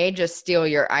 Although I may just steal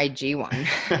your IG one.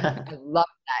 I love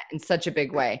that in such a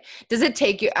big way. Does it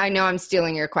take you, I know I'm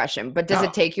stealing your question, but does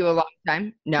it take you a long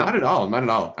time? No. Not at all. Not at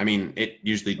all. I mean, it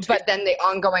usually takes. But then the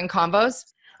ongoing combos?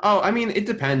 Oh, I mean, it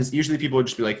depends. Usually people would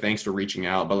just be like, thanks for reaching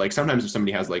out. But like sometimes if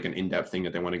somebody has like an in-depth thing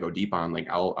that they want to go deep on, like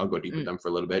I'll go deep with them for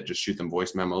a little bit, just shoot them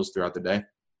voice memos throughout the day.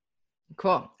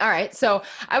 Cool. All right. So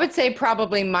I would say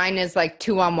probably mine is like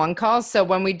 2-on-1 calls. So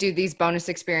when we do these bonus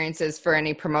experiences for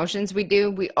any promotions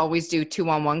we always do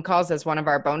 2-on-1 calls as one of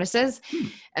our bonuses.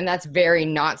 And that's very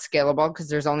not scalable because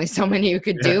there's only so many you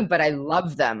could do, but I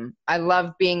love them. I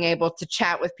love being able to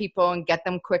chat with people and get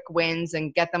them quick wins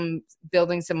and get them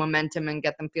building some momentum and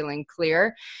get them feeling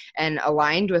clear and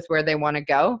aligned with where they want to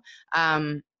go.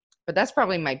 But that's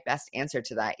probably my best answer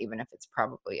to that, even if it's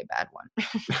probably a bad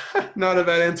one. Not a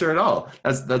bad answer at all.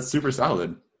 That's super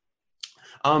solid.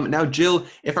 Now, Jill,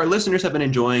 if our listeners have been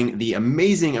enjoying the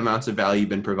amazing amounts of value you've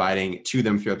been providing to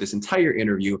them throughout this entire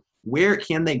interview, where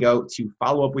can they go to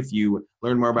follow up with you,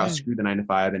 learn more about Screw the 9 to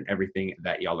 5 and everything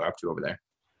that y'all are up to over there?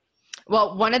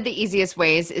 Well, one of the easiest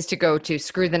ways is to go to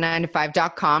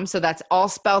screwthe9to5.com. So that's all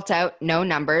spelt out, no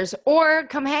numbers, or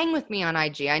come hang with me on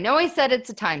IG. I know I said it's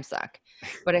a time suck,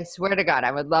 but I swear to God,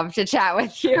 I would love to chat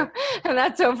with you. And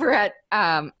that's over at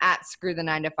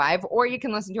screwthe9to5, or you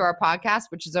can listen to our podcast,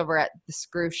 which is over at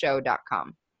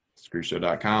thescrewshow.com.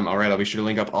 Screwshow.com. All right. I'll be sure to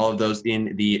link up all of those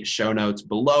in the show notes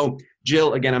below.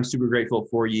 Jill, again, I'm super grateful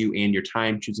for you and your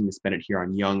time choosing to spend it here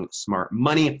on Young Smart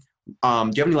Money. Do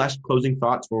you have any last closing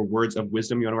thoughts or words of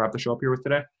wisdom you want to wrap the show up here with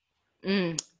today?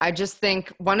 I just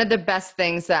think one of the best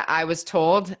things that I was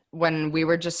told when we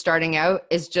were just starting out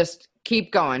is just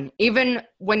keep going. Even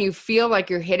when you feel like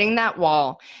you're hitting that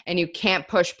wall and you can't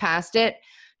push past it,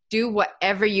 do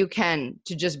whatever you can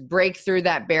to just break through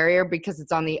that barrier, because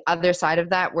it's on the other side of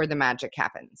that where the magic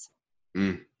happens.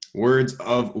 Words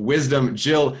of wisdom.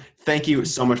 Jill, thank you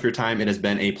so much for your time. It has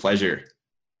been a pleasure.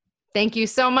 Thank you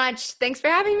so much. Thanks for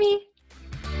having me.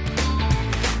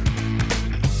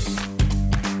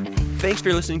 Thanks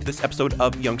for listening to this episode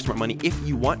of Young Smart Money. If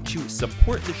you want to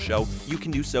support the show, you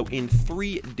can do so in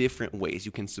 3 different ways.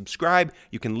 You can subscribe,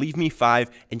 you can leave me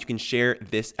 5, and you can share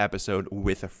this episode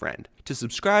with a friend. To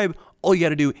subscribe, all you got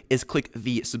to do is click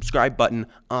the subscribe button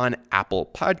on Apple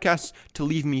Podcasts. To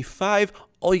leave me 5,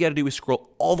 all you got to do is scroll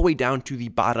all the way down to the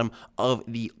bottom of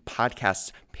the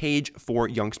podcast page for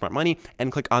Young Smart Money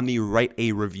and click on the Write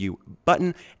a Review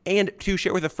button. And to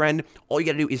share with a friend, all you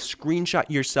got to do is screenshot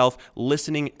yourself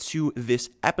listening to this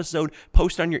episode,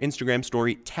 post it on your Instagram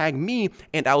story, tag me,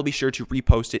 and I will be sure to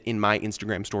repost it in my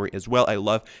Instagram story as well. I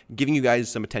love giving you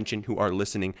guys some attention who are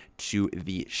listening to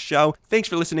the show. Thanks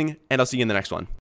for listening, and I'll see you in the next one.